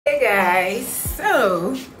guys,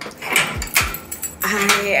 so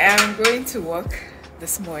I am going to work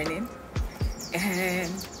this morning and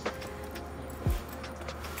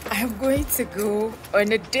I'm going to go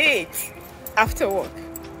on a date after work,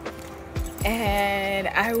 and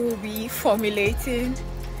I will be formulating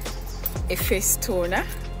a face toner.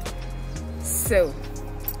 So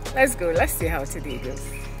let's go, let's see how today goes.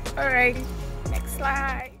 Alrighty, next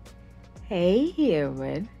slide. Hey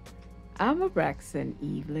human, I'm Braxton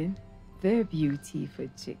Evelyn, the beautiful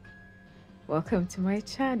chick. Welcome to my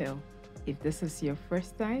channel. If this is your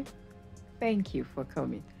first time, thank you for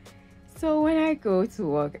coming. So when I go to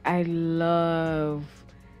work, I love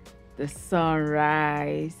the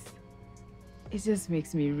sunrise. It just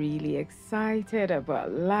makes me really excited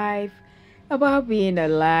about life, about being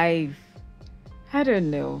alive. I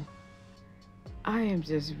don't know. I am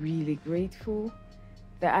just really grateful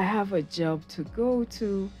that I have a job to go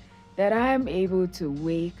to, that I am able to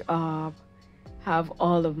wake up, have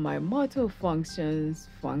all of my motor functions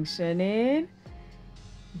functioning,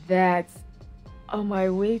 that on my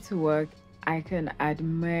way to work, I can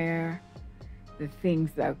admire the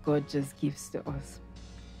things that God just gives to us.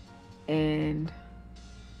 And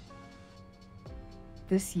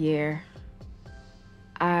this year,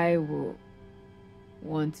 I will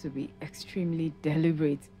want to be extremely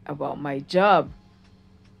deliberate about my job.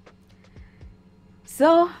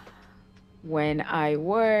 So when I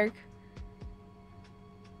work,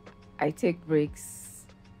 I take breaks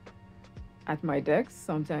at my desk.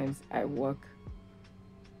 Sometimes I work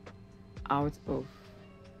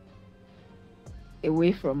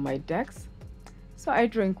away from my desk. So I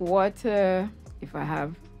drink water. If I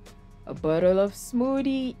have a bottle of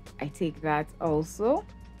smoothie, I take that also.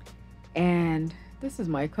 And this is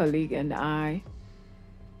my colleague and I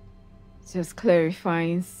just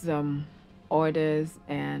clarifying some orders,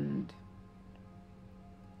 and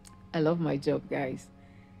I love my job, guys.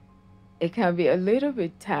 It can be a little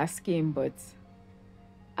bit tasking, but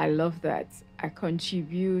I love that I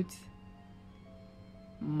contribute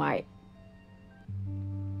my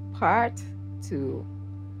part to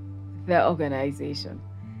the organization.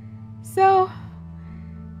 So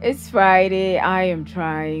it's Friday. I am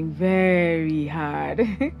trying very hard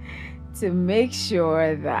to make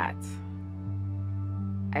sure that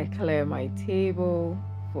I clear my table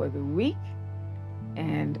for the week.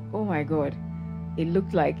 And oh my God, it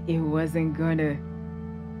looked like it wasn't gonna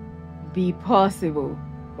be possible.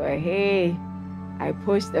 But hey, I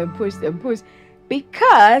pushed and pushed and pushed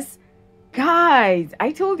because, guys,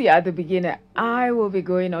 I told you at the beginning, I will be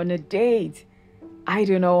going on a date. I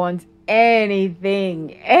do not want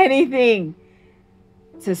anything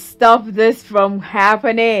to stop this from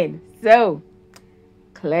happening. So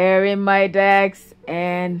clearing my decks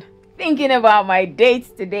and thinking about my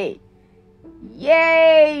dates today.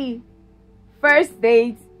 Yay! First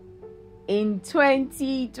date in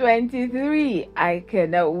 2023. I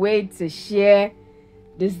cannot wait to share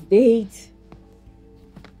this date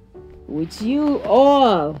with you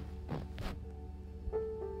all.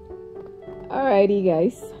 Alrighty,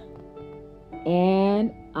 guys.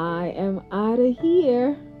 And I am out of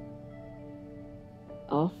here.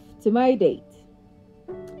 Off to my date.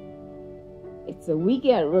 It's a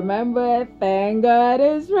weekend, remember? Thank God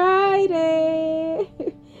it's Friday.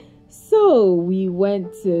 So we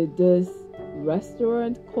went to this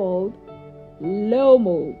restaurant called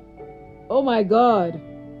Lomo. Oh my God,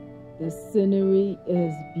 the scenery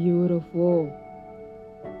is beautiful.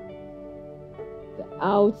 The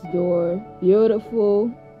outdoor, beautiful.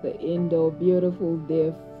 The indoor, beautiful.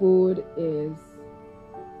 Their food is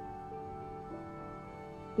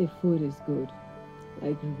good.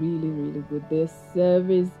 Like really good. Their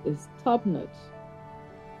service is top notch.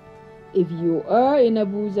 If you are in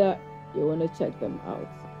Abuja, you want to check them out.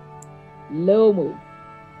 Lomo.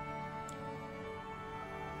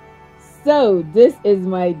 So this is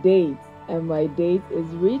my date, and my date is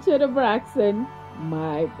Richard Braxton,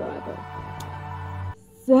 my brother.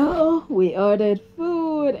 So we ordered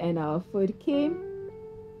food and our food came.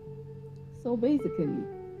 So basically,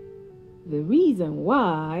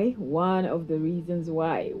 one of the reasons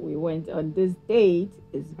why we went on this date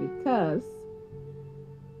is because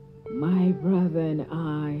my brother and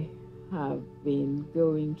I have been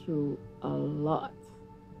going through a lot.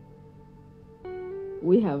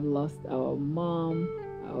 We have lost our mom,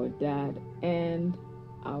 our dad, and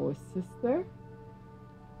our sister.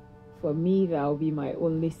 For me, that will be my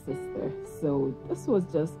only sister. So this was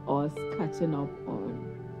just us catching up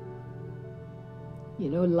on,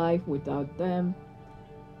 life without them.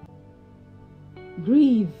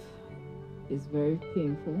 Grief is very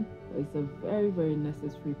painful. It's a very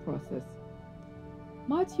necessary process.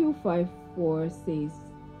 Matthew 5:4 says,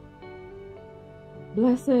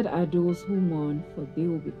 "Blessed are those who mourn, for they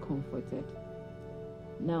will be comforted."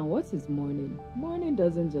 Now, what is mourning? Mourning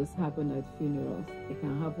doesn't just happen at funerals. It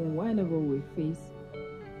can happen whenever we face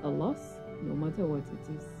a loss, no matter what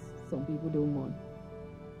it is. Some people don't mourn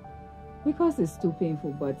because it's too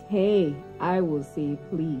painful. But hey, I will say,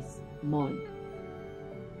 please mourn.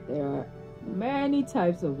 There are many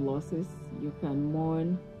types of losses. You can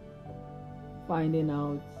mourn finding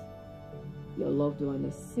out your loved one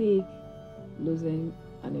is sick, losing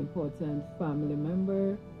an important family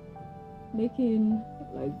member, making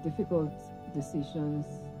difficult decisions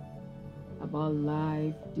about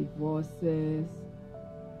life, divorces.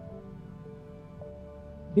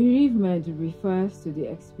 Bereavement refers to the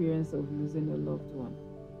experience of losing a loved one.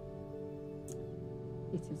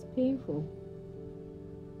 It is painful,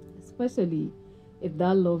 especially if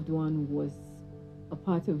that loved one was a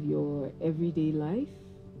part of your everyday life.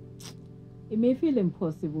 It may feel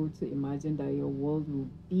impossible to imagine that your world will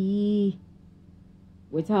be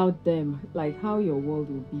without them, like how your world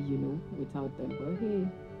will be, without them. But hey,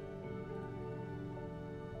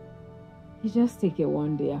 you just take it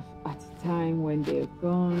one day at a time when they're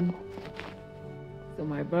gone. So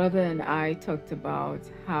my brother and I talked about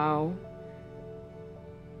how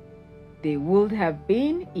they would have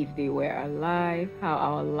been if they were alive, how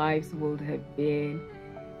our lives would have been.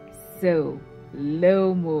 So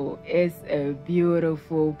Lomo is a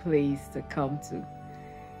beautiful place to come to.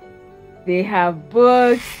 They have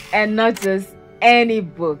books, and not just any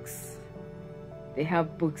books. They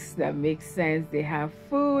have books that make sense. They have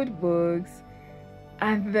food books,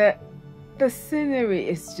 and the scenery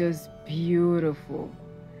is just beautiful.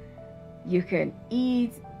 You can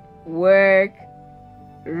eat, work,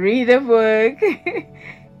 read a book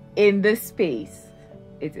in the space.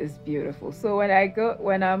 It is beautiful. So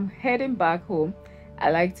when I'm heading back home,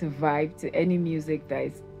 I like to vibe to any music that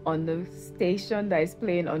is on the station, that is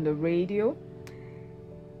playing on the radio.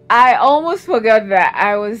 I almost forgot that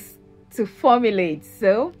I was to formulate.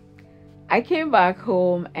 So I came back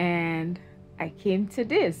home and I came to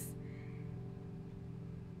this.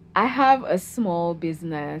 I have a small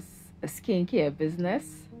business, a skincare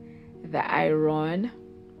business that I run,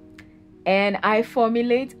 and I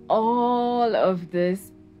formulate all of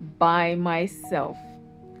this by myself.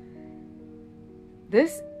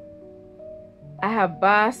 I have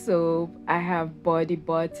bar soap, I have body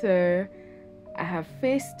butter, I have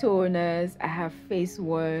face toners, I have face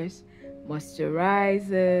wash,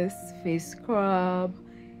 moisturizers, face scrub,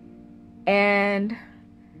 and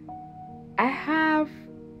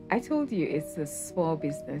I told you it's a small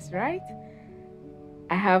business, right?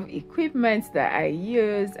 I have equipment that I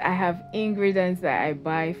use. I have ingredients that I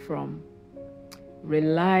buy from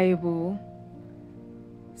reliable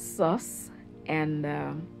source, and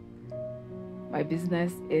my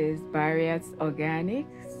business is BARIATS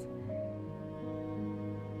Organics.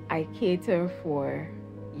 I cater for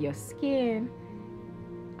your skin.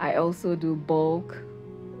 I also do bulk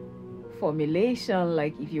formulation,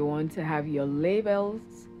 like if you want to have your labels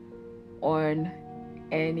on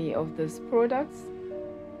any of those products,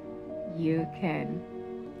 you can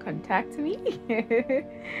contact me.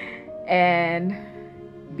 And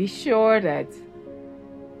be sure that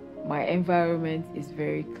my environment is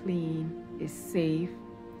very clean, is safe.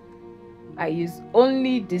 I use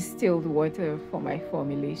only distilled water for my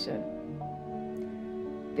formulation.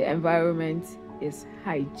 The environment is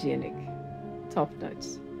hygienic, top notch.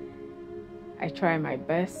 I try my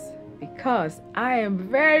best because I am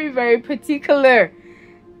very, very particular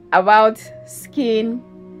about skin.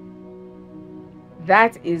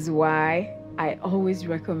 That is why I always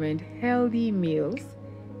recommend healthy meals,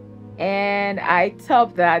 and I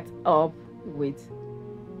top that up with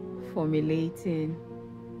formulating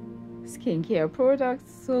skincare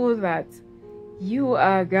products so that you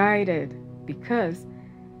are guided, because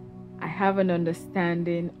I have an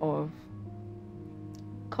understanding of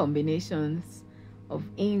combinations of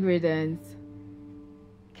ingredients,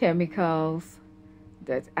 chemicals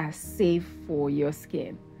that are safe for your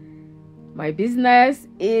skin. My business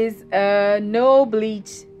is a no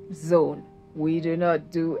bleach zone. We do not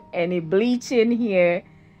do any bleaching here.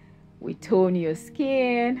 We tone your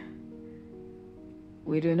skin.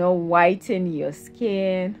 We do not whiten your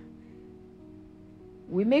skin.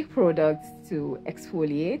 We make products to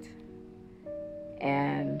exfoliate,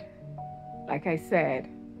 and like I said,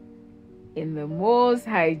 in the most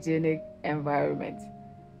hygienic environment.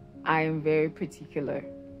 I am very particular.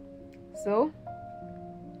 So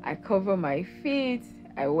I cover my feet.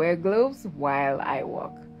 I wear gloves while I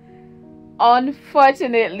walk.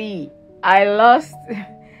 Unfortunately, I lost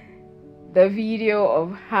the video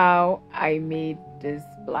of how I made this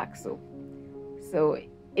black soap. So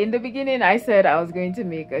in the beginning I said I was going to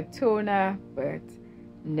make a toner, but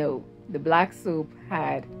no, the black soap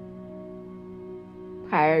had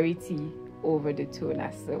priority over the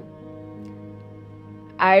toner. So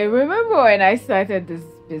I remember when I started this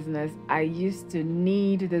business, I used to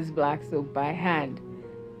knead this black soap by hand,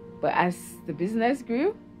 but as the business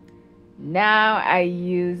grew, now I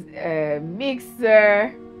use a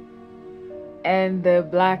mixer and the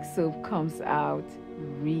black soap comes out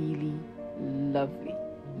really lovely.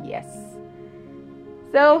 Yes.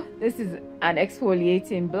 So this is an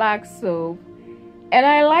exfoliating black soap, and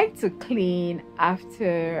I like to clean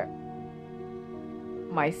after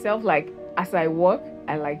myself. Like as I walk,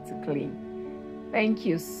 I like to clean. Thank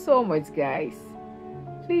you so much, guys.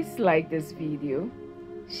 Please like this video,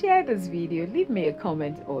 share this video, leave me a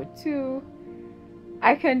comment or two.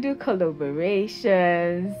 I can do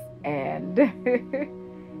collaborations and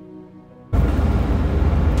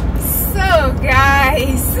so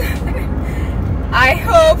guys, I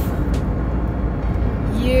hope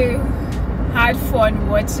you had fun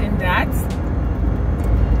watching that.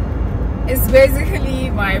 It's basically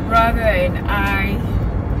my brother and I.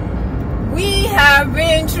 We have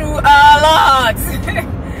been through a lot,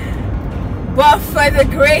 but for the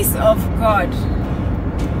grace of God,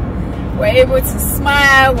 we're able to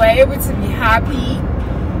smile, we're able to be happy.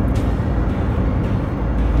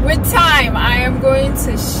 With time, I am going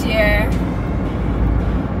to share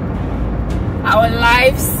our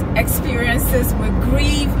life's experiences with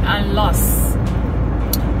grief and loss,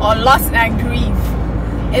 or loss and grief.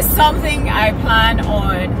 It's something I plan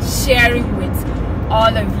on sharing with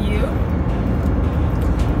all of you.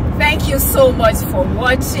 Thank you so much for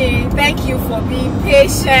watching. Thank you for being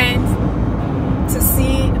patient to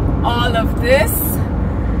see all of this.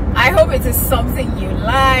 I hope it is something you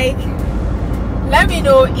like. Let me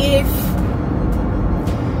know if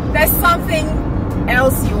there's something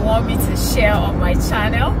else you want me to share on my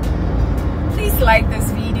channel. Please like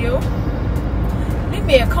this video. Leave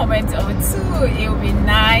me a comment or two. It would be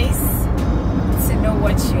nice to know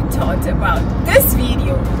what you thought about this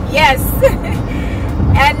video. Yes.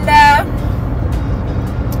 And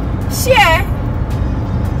share.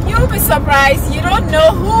 You'll be surprised. You don't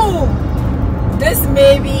know who this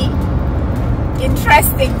may be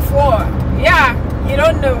interesting for. Yeah, you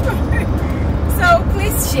don't know. So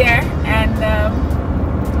please share, and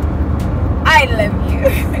I love you.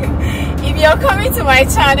 If you're coming to my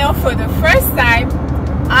channel for the first time,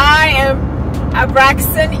 I am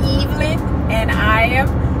Abraxton Evelyn, and I am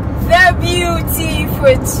the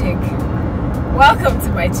beautiful chick. Welcome to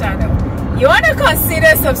my channel. You want to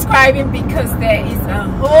consider subscribing because there is a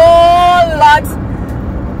whole lot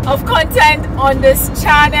of content on this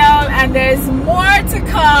channel, and there's more to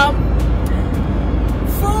come.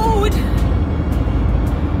 Food,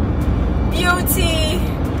 beauty,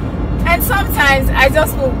 and sometimes I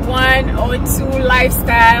just put one or two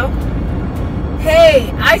lifestyle.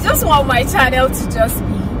 Hey, I just want my channel to just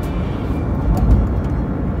be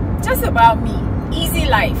just about me. Easy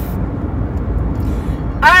life.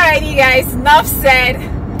 Alrighty guys, enough said.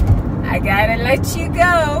 I gotta let you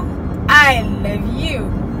go. I love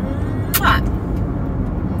you. Mwah.